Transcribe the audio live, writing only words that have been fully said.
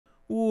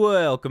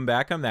Welcome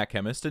back, I'm that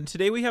Chemist, and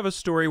today we have a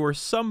story where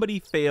somebody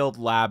failed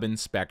lab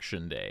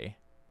inspection day.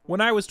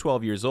 When I was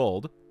 12 years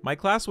old, my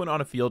class went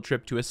on a field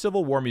trip to a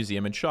Civil War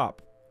museum and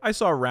shop. I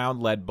saw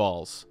round lead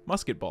balls,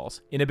 musket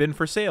balls, in a bin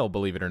for sale,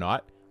 believe it or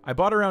not. I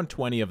bought around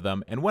 20 of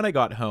them, and when I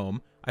got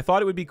home, I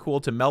thought it would be cool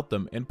to melt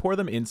them and pour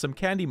them in some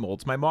candy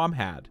molds my mom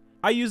had.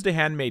 I used a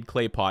handmade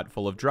clay pot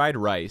full of dried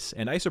rice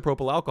and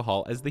isopropyl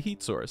alcohol as the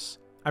heat source.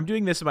 I'm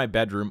doing this in my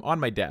bedroom on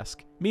my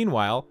desk.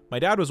 Meanwhile, my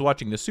dad was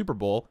watching the Super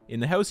Bowl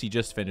in the house he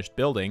just finished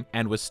building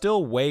and was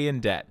still way in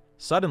debt.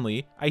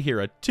 Suddenly, I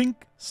hear a tink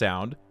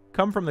sound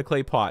come from the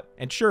clay pot,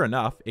 and sure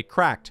enough, it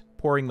cracked,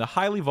 pouring the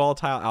highly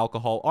volatile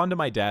alcohol onto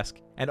my desk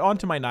and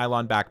onto my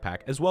nylon backpack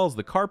as well as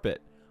the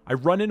carpet. I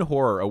run in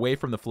horror away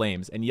from the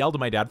flames and yelled at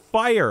my dad,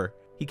 "Fire!"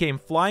 He came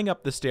flying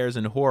up the stairs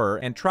in horror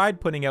and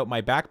tried putting out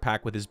my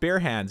backpack with his bare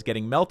hands,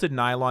 getting melted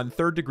nylon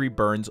third-degree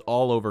burns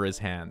all over his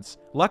hands.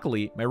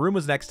 Luckily, my room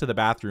was next to the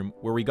bathroom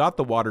where we got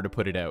the water to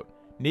put it out.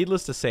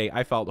 Needless to say,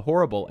 I felt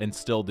horrible and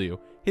still do.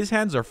 His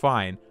hands are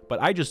fine,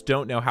 but I just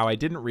don't know how I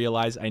didn't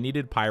realize I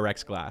needed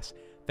Pyrex glass.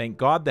 Thank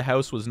God the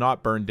house was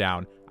not burned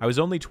down. I was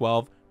only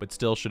 12, but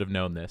still should have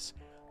known this.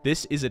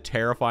 This is a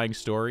terrifying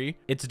story.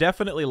 It's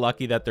definitely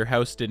lucky that their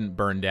house didn't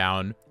burn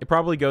down. It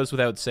probably goes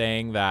without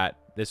saying that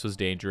this was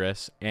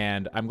dangerous,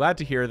 and I'm glad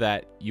to hear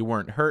that you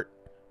weren't hurt,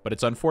 but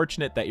it's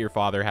unfortunate that your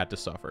father had to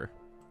suffer.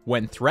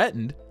 When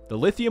threatened, the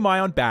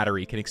lithium-ion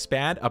battery can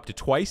expand up to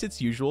twice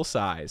its usual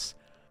size.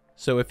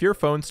 So if your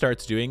phone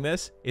starts doing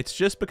this, it's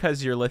just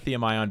because your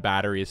lithium-ion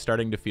battery is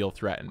starting to feel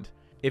threatened.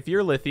 If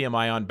your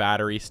lithium-ion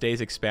battery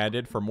stays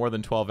expanded for more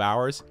than 12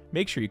 hours,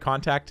 make sure you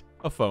contact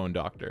a phone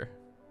doctor.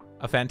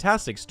 A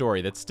fantastic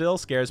story that still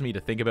scares me to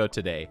think about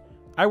today.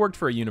 I worked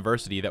for a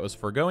university that was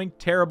foregoing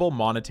terrible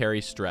monetary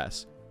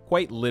stress,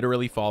 quite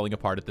literally falling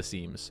apart at the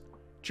seams.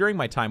 During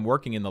my time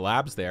working in the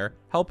labs there,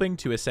 helping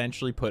to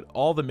essentially put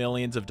all the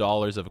millions of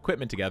dollars of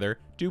equipment together,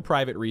 do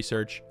private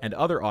research, and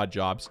other odd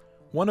jobs,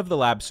 one of the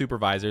lab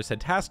supervisors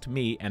had tasked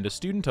me and a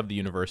student of the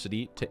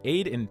university to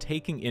aid in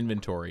taking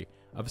inventory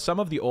of some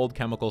of the old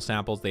chemical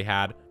samples they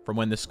had from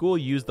when the school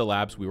used the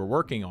labs we were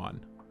working on.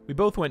 We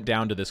both went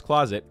down to this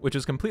closet, which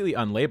was completely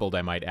unlabeled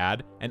I might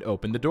add, and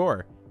opened the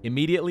door.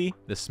 Immediately,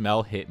 the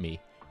smell hit me.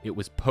 It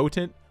was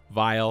potent,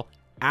 vile,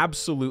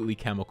 absolutely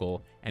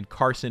chemical, and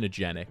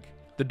carcinogenic.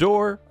 The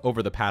door,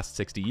 over the past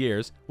 60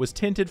 years, was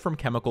tinted from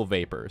chemical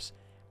vapors.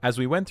 As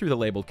we went through the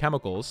labeled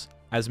chemicals,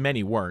 as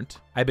many weren't,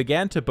 I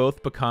began to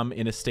both become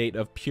in a state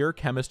of pure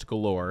chemist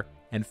galore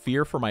and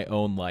fear for my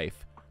own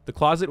life. The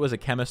closet was a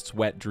chemist's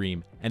wet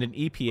dream and an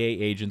EPA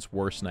agent's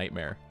worst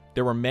nightmare.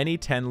 There were many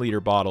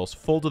 10-liter bottles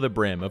full to the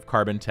brim of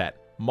carbon tet,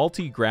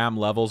 multi-gram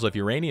levels of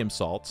uranium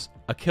salts,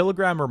 a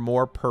kilogram or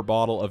more per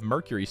bottle of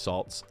mercury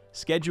salts,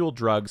 scheduled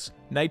drugs,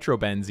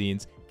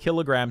 nitrobenzenes,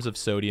 kilograms of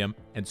sodium,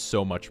 and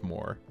so much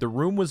more. The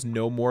room was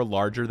no more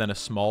larger than a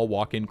small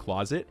walk-in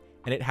closet,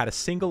 and it had a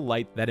single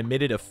light that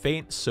emitted a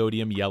faint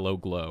sodium yellow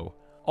glow.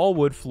 All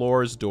wood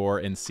floors, door,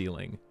 and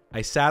ceiling.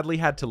 I sadly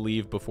had to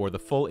leave before the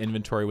full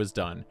inventory was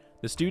done.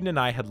 The student and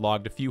I had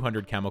logged a few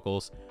hundred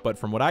chemicals, but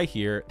from what I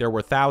hear, there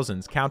were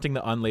thousands, counting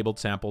the unlabeled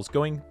samples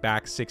going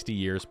back 60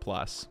 years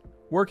plus.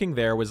 Working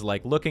there was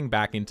like looking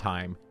back in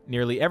time.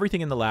 Nearly everything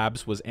in the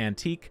labs was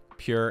antique,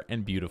 pure,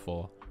 and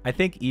beautiful. I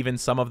think even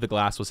some of the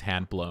glass was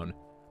hand-blown.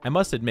 I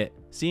must admit,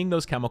 seeing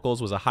those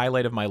chemicals was a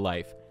highlight of my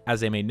life,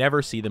 as I may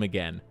never see them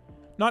again.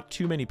 Not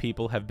too many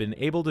people have been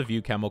able to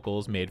view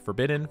chemicals made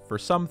forbidden for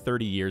some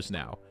 30 years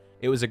now.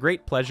 It was a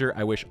great pleasure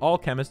I wish all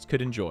chemists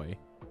could enjoy.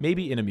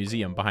 Maybe in a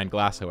museum behind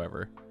glass,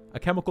 however. A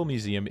chemical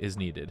museum is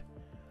needed.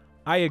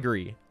 I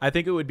agree. I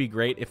think it would be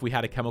great if we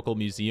had a chemical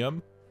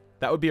museum.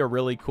 That would be a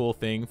really cool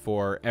thing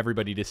for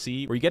everybody to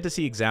see, where you get to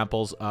see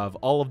examples of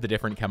all of the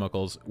different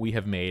chemicals we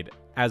have made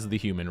as the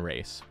human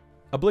race.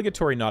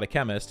 Obligatory not a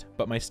chemist,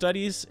 but my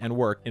studies and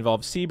work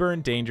involve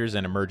seaburn, dangers,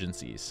 and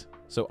emergencies.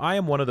 So I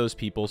am one of those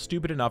people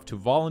stupid enough to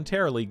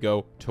voluntarily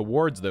go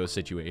towards those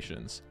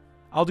situations.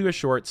 I'll do a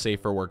short, safe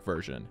for work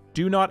version.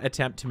 Do not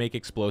attempt to make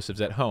explosives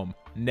at home.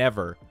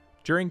 Never.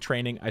 During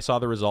training, I saw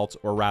the results,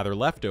 or rather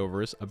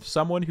leftovers, of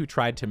someone who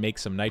tried to make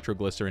some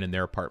nitroglycerin in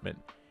their apartment.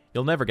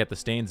 You'll never get the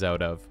stains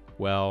out of,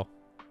 well,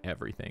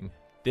 everything.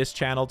 This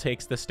channel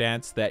takes the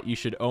stance that you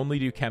should only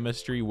do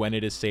chemistry when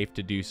it is safe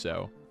to do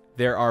so.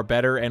 There are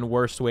better and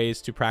worse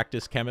ways to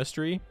practice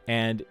chemistry,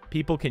 and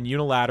people can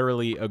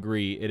unilaterally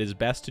agree it is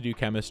best to do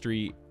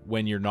chemistry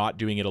when you're not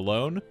doing it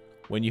alone,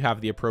 when you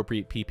have the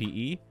appropriate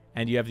PPE,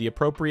 and you have the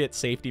appropriate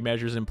safety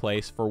measures in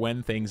place for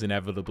when things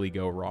inevitably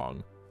go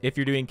wrong. If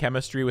you're doing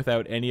chemistry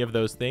without any of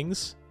those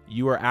things,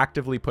 you are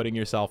actively putting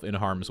yourself in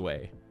harm's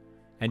way.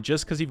 And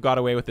just because you've got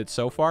away with it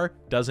so far,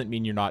 doesn't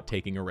mean you're not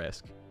taking a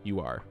risk. You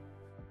are.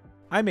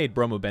 I made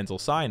bromobenzyl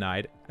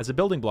cyanide as a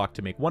building block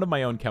to make one of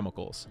my own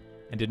chemicals,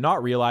 and did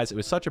not realize it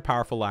was such a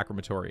powerful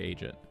lacrimatory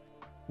agent.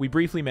 We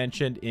briefly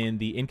mentioned in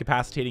the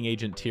incapacitating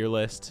agent tier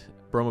list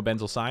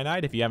bromobenzyl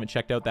cyanide. If you haven't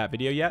checked out that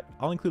video yet,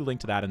 I'll include a link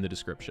to that in the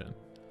description.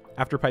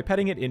 After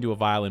pipetting it into a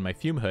vial in my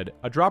fume hood,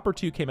 a drop or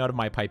two came out of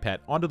my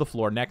pipette onto the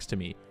floor next to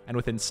me, and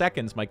within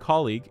seconds my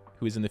colleague,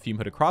 who is in the fume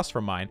hood across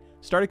from mine,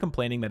 started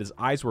complaining that his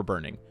eyes were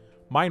burning.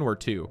 Mine were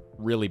too,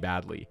 really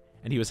badly,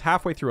 and he was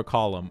halfway through a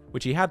column,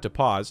 which he had to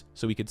pause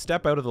so he could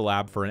step out of the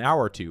lab for an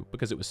hour or two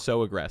because it was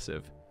so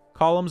aggressive.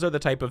 Columns are the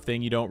type of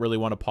thing you don't really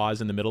want to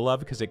pause in the middle of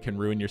because it can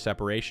ruin your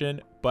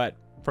separation, but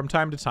from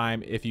time to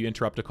time, if you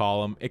interrupt a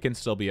column, it can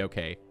still be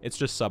okay. It's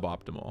just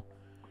suboptimal.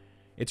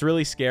 It's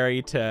really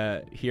scary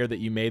to hear that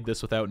you made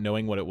this without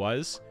knowing what it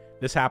was.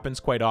 This happens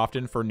quite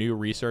often for new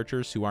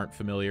researchers who aren't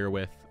familiar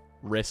with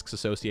risks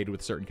associated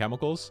with certain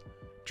chemicals.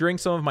 During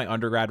some of my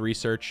undergrad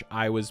research,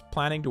 I was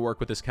planning to work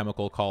with this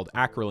chemical called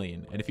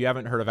acrolein, and if you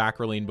haven't heard of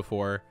acrolein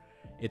before,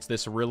 it's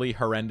this really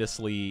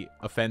horrendously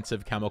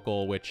offensive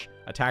chemical which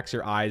attacks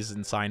your eyes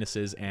and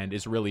sinuses and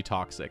is really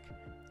toxic.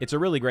 It's a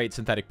really great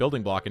synthetic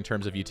building block in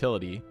terms of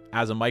utility.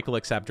 As a Michael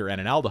acceptor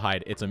and an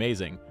aldehyde, it's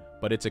amazing,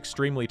 but it's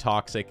extremely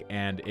toxic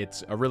and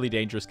it's a really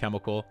dangerous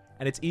chemical,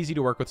 and it's easy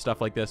to work with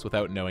stuff like this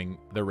without knowing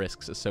the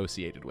risks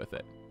associated with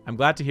it. I'm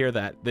glad to hear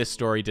that this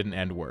story didn't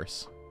end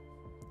worse.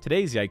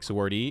 Today's Yikes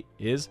awardee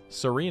is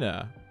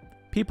Serena.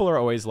 People are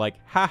always like,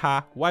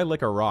 haha, why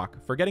lick a rock,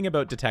 forgetting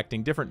about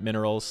detecting different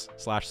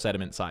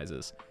minerals/sediment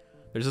sizes.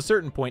 There's a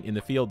certain point in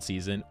the field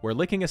season where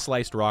licking a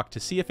sliced rock to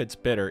see if it's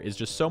bitter is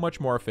just so much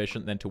more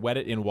efficient than to wet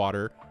it in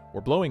water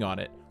or blowing on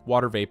it,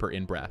 water vapor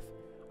in breath.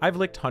 I've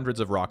licked hundreds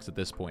of rocks at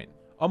this point,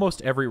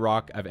 almost every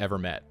rock I've ever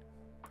met.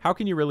 How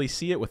can you really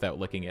see it without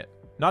licking it?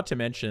 Not to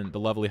mention the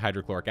lovely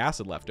hydrochloric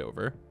acid left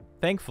over.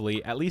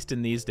 Thankfully, at least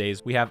in these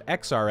days, we have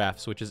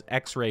XRFs, which is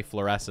X-ray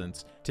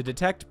fluorescence, to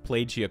detect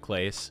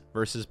plagioclase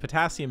versus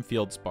potassium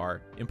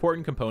feldspar,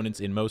 important components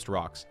in most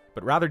rocks,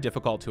 but rather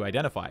difficult to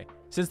identify,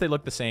 since they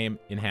look the same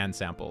in hand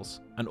samples.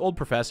 An old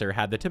professor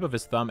had the tip of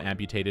his thumb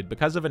amputated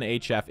because of an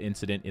HF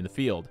incident in the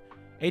field.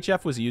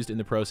 HF was used in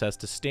the process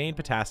to stain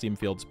potassium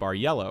feldspar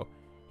yellow.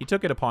 He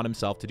took it upon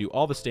himself to do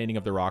all the staining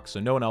of the rocks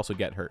so no one else would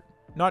get hurt.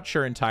 Not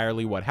sure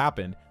entirely what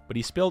happened, but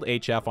he spilled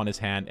HF on his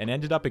hand and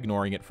ended up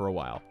ignoring it for a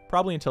while,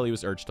 probably until he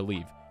was urged to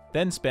leave,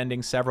 then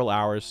spending several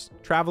hours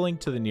traveling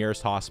to the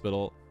nearest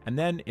hospital and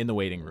then in the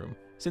waiting room,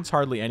 since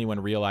hardly anyone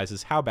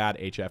realizes how bad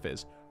HF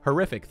is.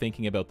 Horrific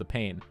thinking about the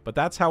pain, but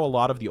that's how a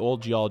lot of the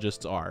old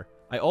geologists are.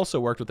 I also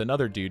worked with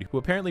another dude who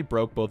apparently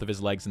broke both of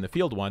his legs in the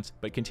field once,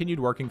 but continued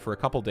working for a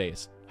couple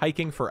days,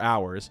 hiking for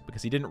hours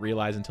because he didn't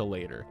realize until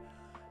later.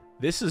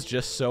 This is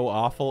just so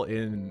awful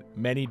in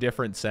many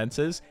different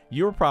senses.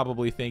 You're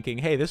probably thinking,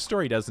 hey, this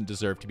story doesn't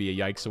deserve to be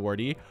a Yikes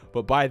awardee,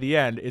 but by the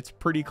end, it's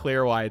pretty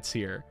clear why it's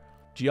here.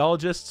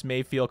 Geologists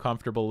may feel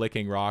comfortable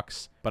licking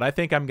rocks, but I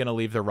think I'm going to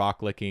leave the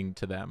rock licking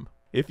to them.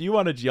 If you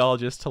want a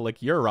geologist to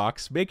lick your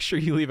rocks, make sure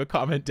you leave a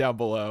comment down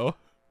below.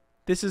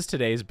 This is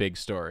today's big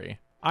story.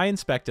 I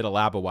inspected a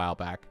lab a while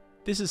back.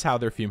 This is how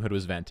their fume hood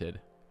was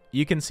vented.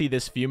 You can see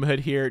this fume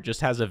hood here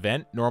just has a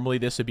vent. Normally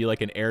this would be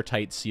like an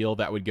airtight seal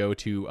that would go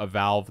to a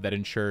valve that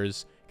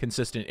ensures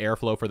consistent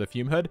airflow for the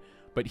fume hood,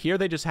 but here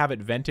they just have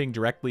it venting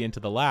directly into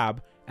the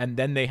lab, and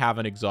then they have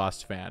an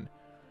exhaust fan.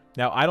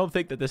 Now, I don't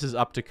think that this is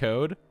up to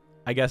code.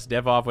 I guess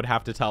DevOv would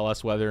have to tell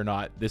us whether or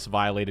not this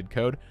violated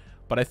code,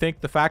 but I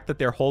think the fact that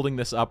they're holding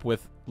this up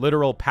with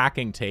literal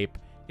packing tape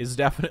is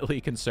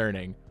definitely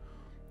concerning.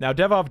 Now,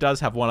 DevOv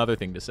does have one other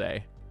thing to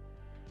say.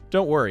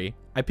 Don't worry,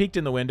 I peeked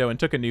in the window and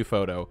took a new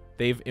photo.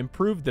 They've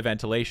improved the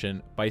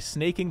ventilation by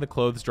snaking the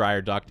clothes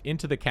dryer duct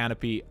into the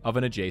canopy of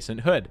an adjacent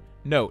hood.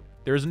 Note,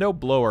 there is no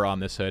blower on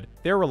this hood.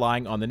 They're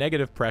relying on the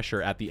negative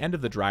pressure at the end of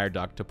the dryer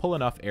duct to pull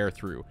enough air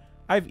through.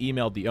 I've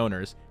emailed the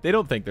owners. They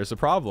don't think there's a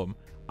problem.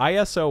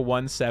 ISO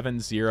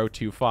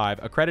 17025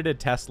 accredited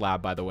test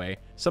lab, by the way.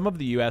 Some of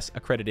the US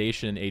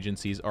accreditation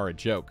agencies are a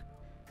joke.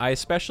 I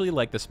especially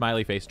like the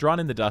smiley face drawn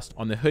in the dust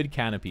on the hood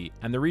canopy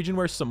and the region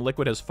where some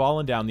liquid has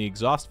fallen down the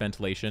exhaust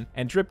ventilation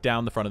and dripped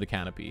down the front of the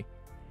canopy.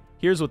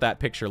 Here's what that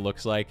picture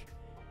looks like.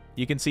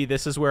 You can see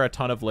this is where a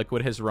ton of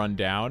liquid has run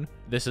down.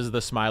 This is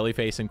the smiley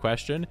face in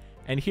question.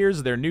 And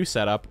here's their new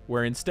setup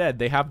where instead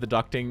they have the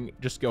ducting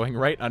just going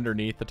right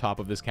underneath the top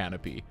of this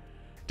canopy.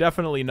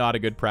 Definitely not a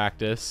good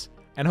practice.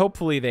 And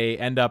hopefully they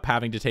end up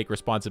having to take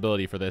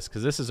responsibility for this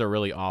because this is a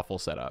really awful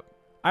setup.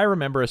 I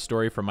remember a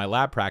story from my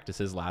lab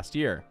practices last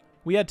year.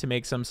 We had to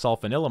make some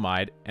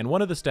sulfanilamide, and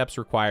one of the steps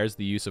requires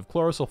the use of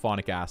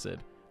chlorosulfonic acid.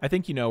 I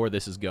think you know where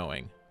this is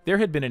going. There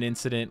had been an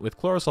incident with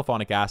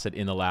chlorosulfonic acid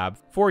in the lab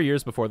 4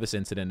 years before this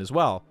incident as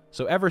well,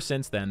 so ever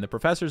since then, the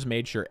professors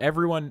made sure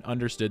everyone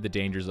understood the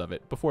dangers of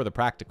it before the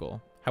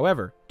practical.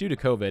 However, due to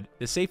COVID,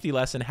 the safety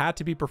lesson had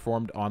to be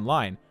performed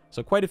online,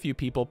 so quite a few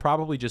people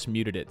probably just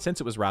muted it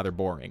since it was rather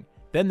boring.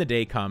 Then the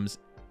day comes,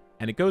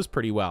 and it goes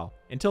pretty well,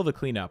 until the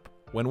cleanup,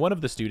 when one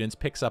of the students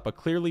picks up a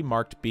clearly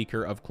marked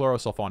beaker of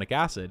chlorosulfonic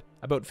acid,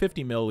 about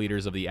 50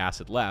 milliliters of the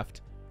acid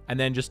left, and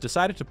then just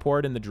decided to pour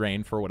it in the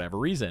drain for whatever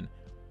reason.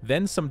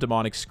 Then some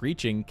demonic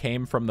screeching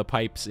came from the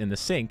pipes in the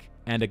sink,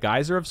 and a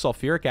geyser of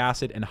sulfuric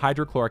acid and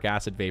hydrochloric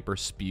acid vapor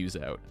spews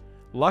out.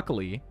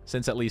 Luckily,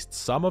 since at least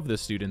some of the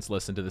students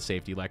listened to the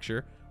safety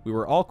lecture, we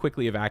were all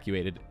quickly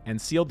evacuated and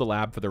sealed the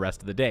lab for the rest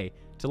of the day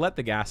to let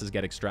the gases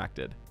get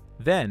extracted.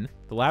 Then,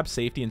 the lab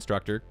safety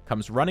instructor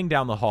comes running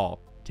down the hall,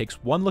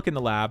 takes one look in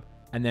the lab,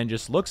 and then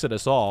just looks at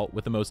us all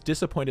with the most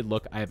disappointed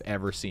look I have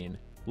ever seen.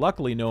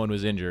 Luckily, no one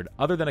was injured,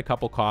 other than a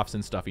couple coughs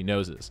and stuffy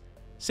noses.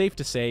 Safe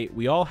to say,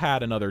 we all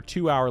had another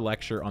 2-hour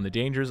lecture on the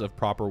dangers of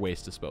proper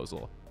waste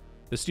disposal.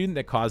 The student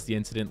that caused the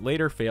incident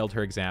later failed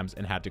her exams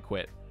and had to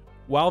quit.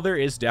 While there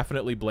is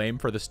definitely blame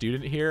for the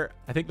student here,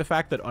 I think the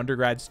fact that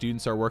undergrad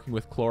students are working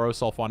with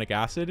chlorosulfonic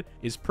acid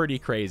is pretty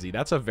crazy.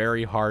 That's a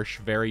very harsh,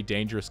 very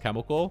dangerous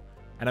chemical,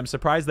 and I'm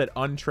surprised that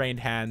untrained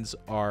hands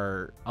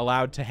are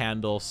allowed to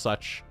handle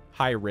such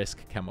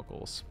high-risk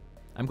chemicals.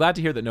 I'm glad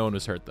to hear that no one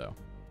was hurt, though.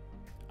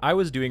 I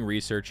was doing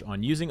research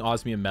on using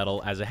osmium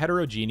metal as a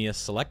heterogeneous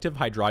selective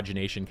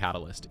hydrogenation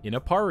catalyst in a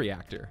PAR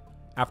reactor.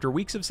 After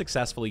weeks of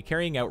successfully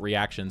carrying out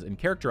reactions and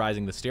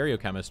characterizing the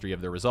stereochemistry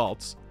of the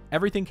results,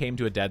 everything came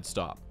to a dead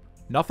stop.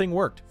 Nothing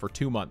worked for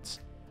 2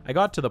 months. I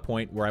got to the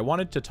point where I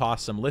wanted to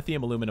toss some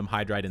lithium aluminum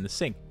hydride in the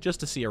sink just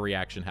to see a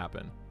reaction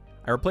happen.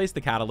 I replaced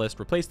the catalyst,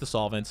 replaced the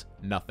solvents,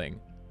 nothing.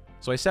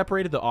 So I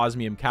separated the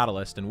osmium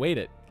catalyst and weighed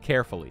it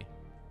carefully.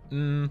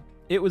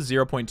 It was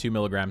 0.2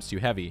 milligrams too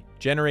heavy.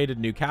 Generated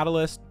new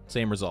catalyst,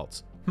 same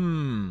results.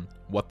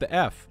 What the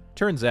F?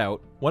 Turns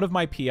out, one of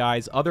my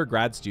PI's other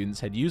grad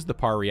students had used the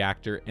PAR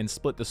reactor and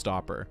split the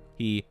stopper.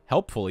 He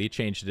helpfully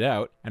changed it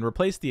out and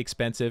replaced the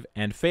expensive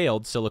and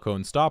failed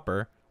silicone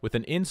stopper with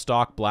an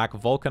in-stock black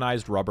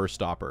vulcanized rubber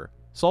stopper.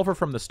 Sulfur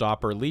from the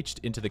stopper leached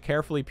into the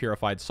carefully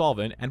purified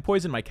solvent and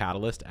poisoned my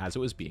catalyst as it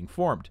was being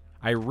formed.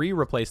 I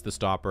replaced the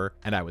stopper,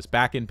 and I was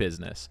back in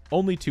business.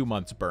 Only 2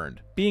 months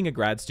burned. Being a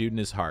grad student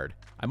is hard.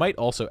 I might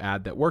also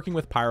add that working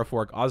with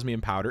pyrophoric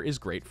osmium powder is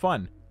great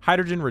fun.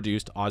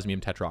 Hydrogen-reduced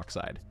osmium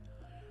tetroxide.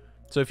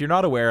 So if you're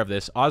not aware of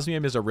this,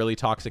 osmium is a really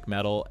toxic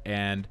metal,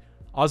 and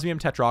osmium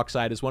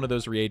tetroxide is one of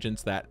those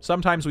reagents that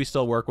sometimes we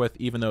still work with,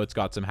 even though it's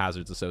got some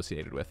hazards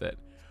associated with it.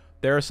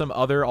 There are some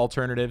other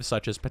alternatives,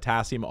 such as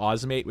potassium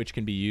osmate, which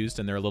can be used,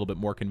 and they're a little bit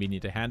more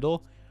convenient to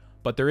handle,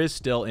 but there is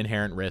still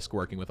inherent risk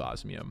working with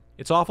osmium.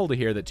 It's awful to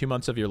hear that 2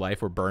 months of your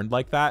life were burned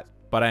like that,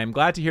 but I am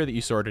glad to hear that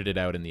you sorted it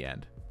out in the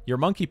end. Your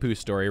monkey poo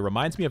story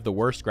reminds me of the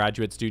worst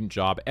graduate student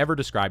job ever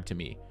described to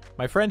me.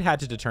 My friend had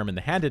to determine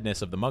the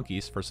handedness of the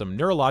monkeys for some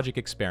neurologic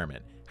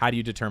experiment. How do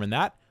you determine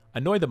that?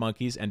 Annoy the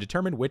monkeys and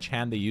determine which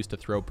hand they use to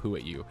throw poo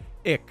at you.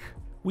 Ick.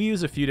 We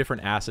use a few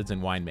different acids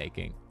in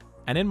winemaking.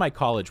 And in my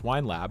college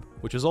wine lab,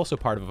 which was also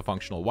part of a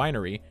functional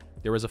winery,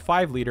 there was a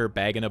 5-liter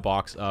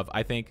bag-in-a-box of,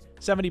 I think,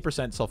 70%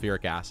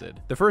 sulfuric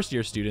acid. The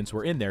first-year students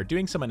were in there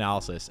doing some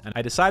analysis, and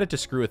I decided to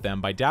screw with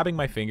them by dabbing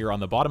my finger on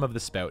the bottom of the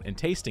spout and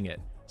tasting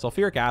it.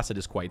 Sulfuric acid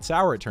is quite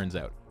sour, it turns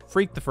out.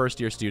 Freaked the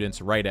first-year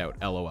students right out,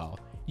 lol.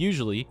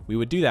 Usually, we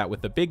would do that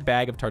with the big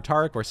bag of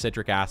tartaric or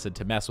citric acid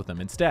to mess with them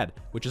instead,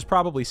 which is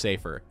probably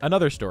safer.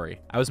 Another story.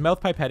 I was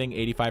mouth pipetting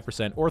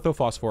 85%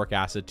 orthophosphoric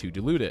acid to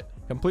dilute it,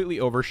 completely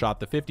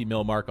overshot the 50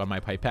 ml mark on my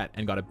pipette,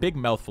 and got a big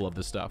mouthful of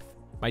the stuff.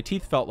 My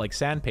teeth felt like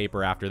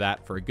sandpaper after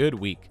that for a good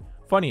week.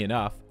 Funny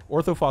enough,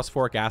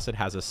 orthophosphoric acid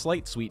has a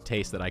slight sweet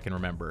taste that I can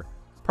remember.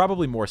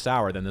 Probably more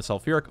sour than the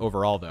sulfuric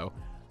overall though.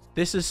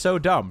 This is so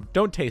dumb.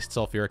 Don't taste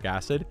sulfuric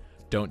acid.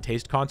 Don't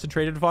taste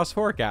concentrated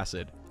phosphoric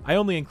acid. I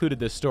only included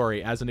this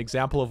story as an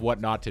example of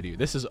what not to do.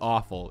 This is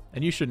awful,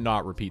 and you should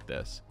not repeat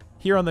this.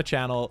 Here on the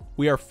channel,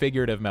 we are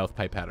figurative mouth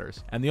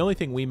pipetters, and the only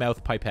thing we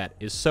mouth pipette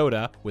is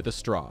soda with a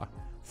straw.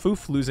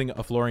 Foof losing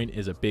a fluorine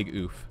is a big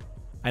oof.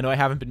 I know I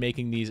haven't been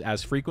making these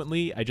as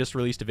frequently. I just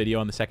released a video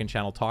on the second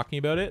channel talking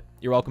about it.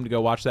 You're welcome to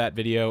go watch that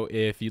video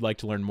if you'd like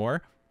to learn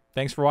more.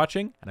 Thanks for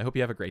watching, and I hope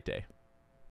you have a great day.